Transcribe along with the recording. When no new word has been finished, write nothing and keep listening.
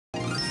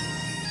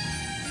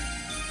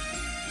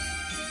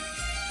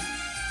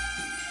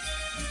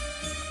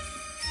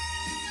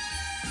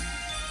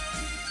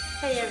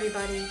Hey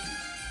everybody,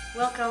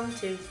 welcome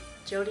to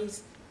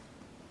Jodi's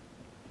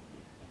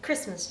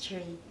Christmas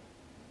tree.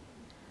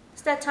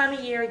 It's that time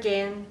of year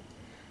again,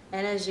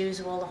 and as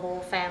usual the whole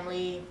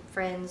family,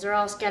 friends are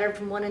all scattered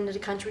from one end of the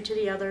country to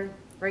the other,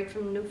 right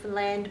from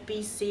Newfoundland,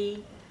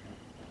 BC,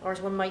 or as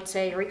one might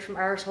say, right from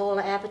arsehole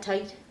to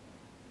appetite.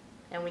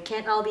 And we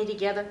can't all be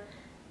together.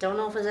 Don't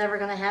know if it's ever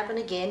going to happen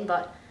again,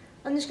 but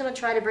I'm just going to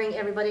try to bring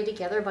everybody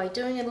together by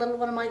doing a little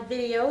one of my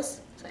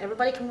videos so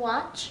everybody can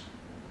watch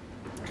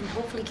and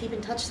hopefully keep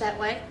in touch that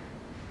way.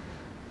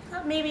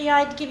 Thought maybe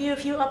I'd give you a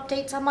few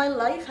updates on my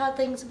life, how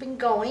things have been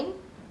going.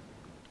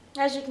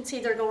 As you can see,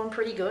 they're going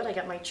pretty good. I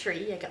got my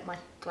tree, I got my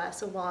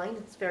glass of wine.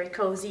 It's very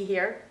cozy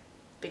here.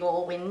 Big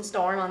old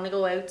windstorm on the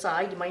go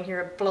outside. You might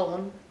hear it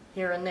blowing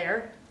here and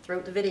there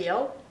throughout the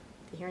video.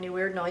 If you hear any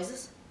weird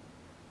noises,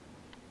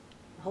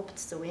 I hope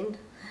it's the wind.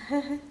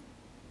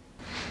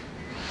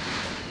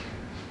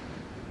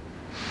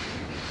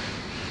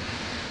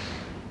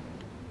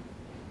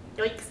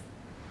 Yikes.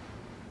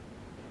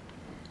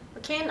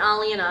 Ken,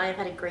 Ollie and I have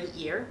had a great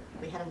year.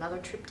 We had another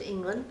trip to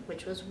England,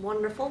 which was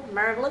wonderful,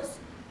 marvelous.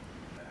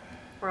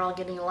 We're all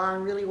getting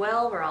along really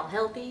well, we're all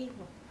healthy.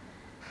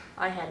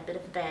 I had a bit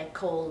of a bad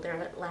cold there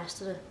that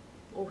lasted it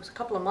was a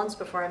couple of months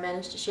before I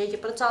managed to shake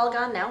it, but it's all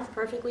gone now,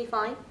 perfectly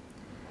fine.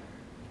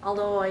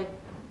 Although I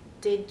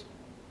did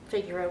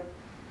figure out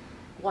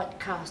what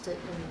caused it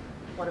and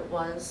what it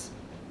was.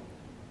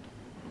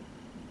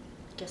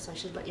 I guess I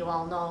should let you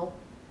all know.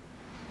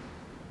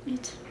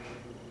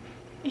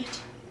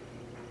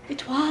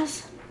 It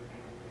was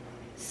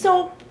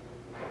soap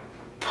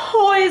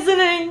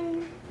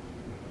poisoning.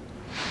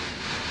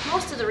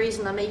 Most of the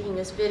reason I'm making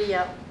this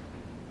video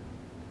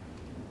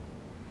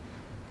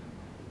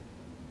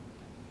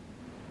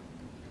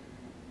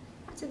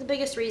I'd say the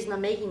biggest reason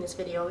I'm making this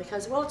video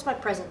because, well, it's my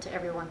present to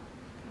everyone.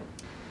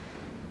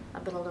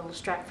 I've been a little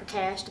strapped for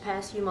cash the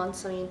past few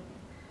months. I mean,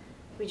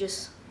 we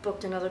just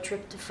booked another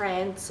trip to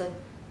France and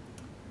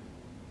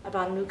I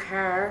bought a new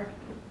car.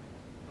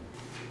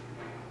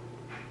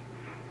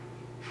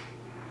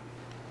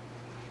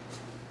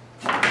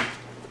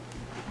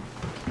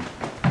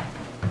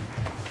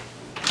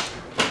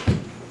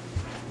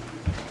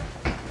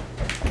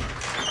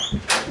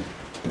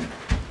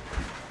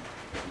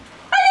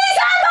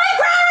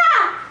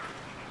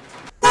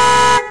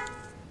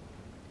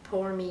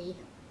 Poor me.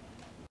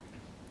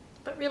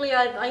 But really,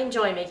 I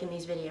enjoy making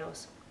these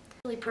videos.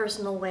 Really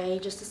personal way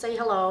just to say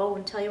hello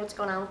and tell you what's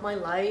going on with my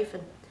life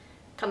and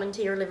come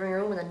into your living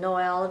room and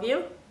annoy all of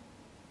you.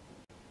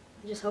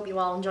 I just hope you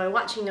all enjoy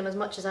watching them as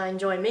much as I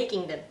enjoy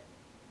making them.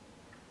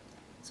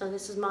 So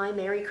this is my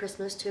Merry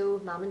Christmas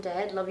to Mom and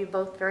Dad. Love you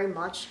both very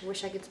much.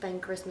 Wish I could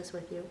spend Christmas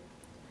with you.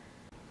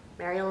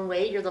 Mariel and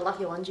Wade, you're the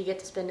lucky ones. You get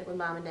to spend it with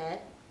Mom and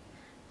Dad.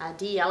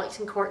 Dee, Alex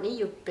and Courtney,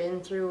 you've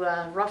been through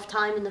a rough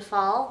time in the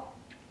fall.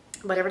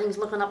 But everything's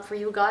looking up for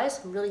you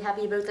guys. I'm really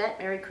happy about that.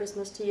 Merry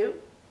Christmas to you.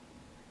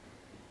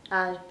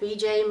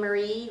 BJ,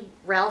 Marie,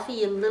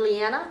 Ralphie, and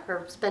Liliana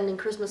are spending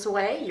Christmas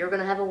away. You're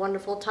going to have a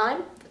wonderful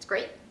time. That's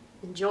great.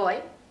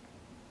 Enjoy.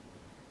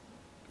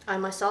 I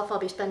myself, I'll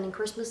be spending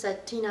Christmas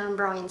at Tina and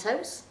Brian's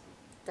house.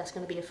 That's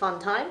going to be a fun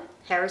time.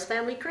 Harris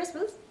family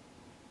Christmas.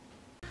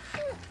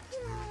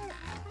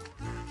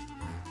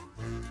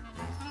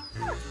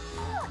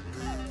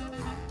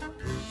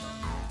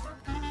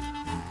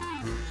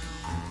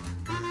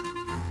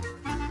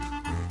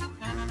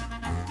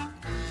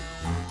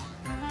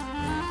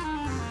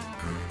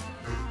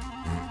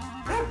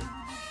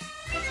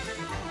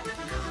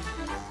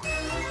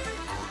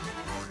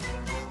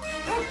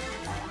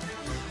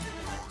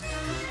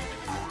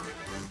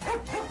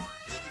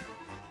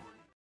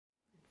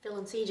 Phil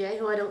and CJ,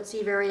 who I don't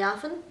see very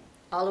often,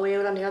 all the way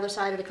out on the other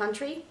side of the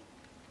country.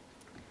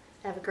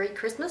 Have a great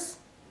Christmas.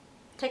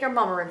 Take our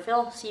mummer and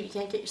Phil, see if you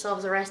can't get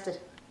yourselves arrested.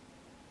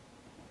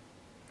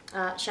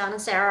 Sean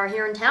and Sarah are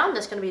here in town.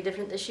 That's going to be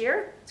different this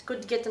year. It's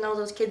good to get to know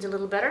those kids a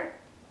little better.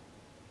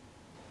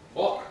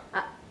 What?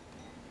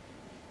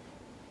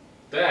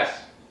 Dad.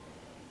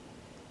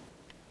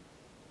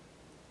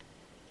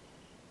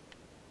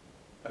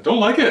 I don't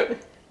like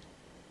it.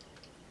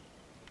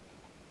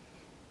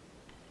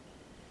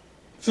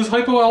 Is this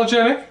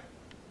hypoallergenic?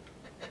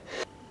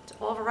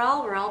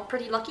 Overall, we're all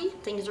pretty lucky.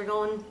 Things are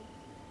going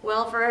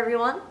well for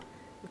everyone.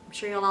 I'm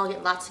sure you'll all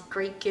get lots of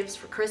great gifts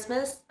for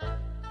Christmas. I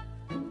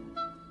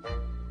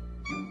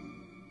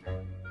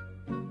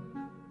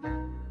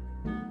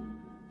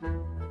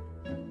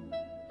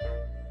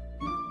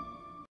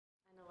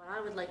know what I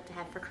would like to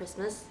have for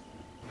Christmas.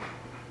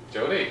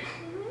 Jodi,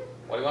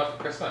 what do you want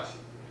for Christmas?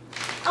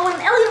 I want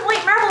an elegant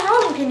white marble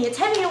rolling pin. It's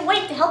heavy and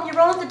weight to help you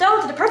roll up the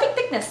dough to the perfect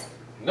thickness.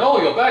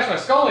 No, you'll bash my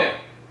skull in.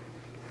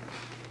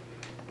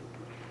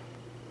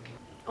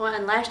 Oh,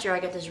 and last year I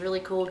got this really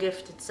cool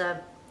gift. It's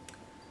a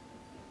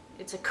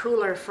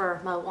cooler for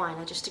my wine.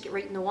 I just stick it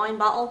right in the wine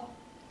bottle.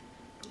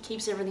 It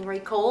keeps everything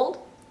right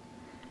cold.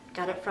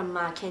 Got it from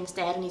Ken's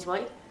dad and his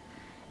wife.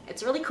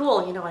 It's really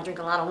cool. You know, I drink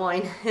a lot of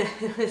wine.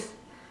 It's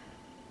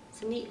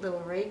a neat little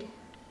rig.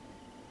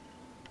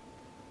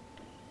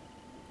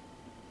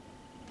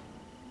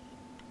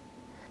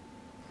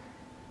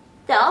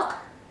 Dog?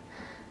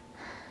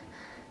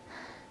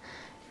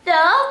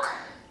 Dog?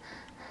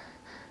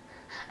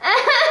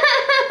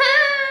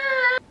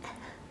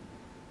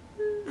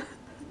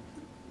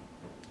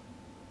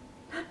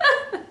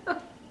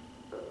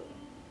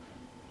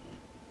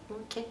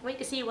 Can't wait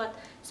to see what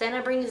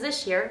Santa brings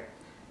this year.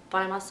 But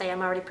I must say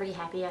I'm already pretty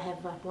happy. I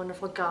have a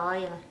wonderful guy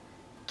and a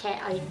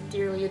cat I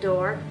dearly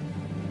adore.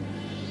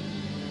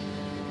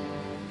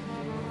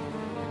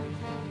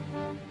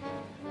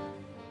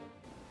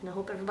 And I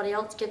hope everybody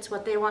else gets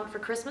what they want for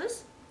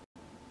Christmas.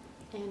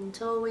 And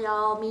until we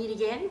all meet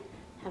again,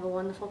 have a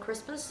wonderful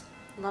Christmas.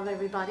 Love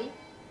everybody.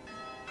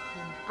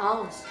 And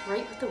all is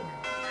right with the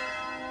world.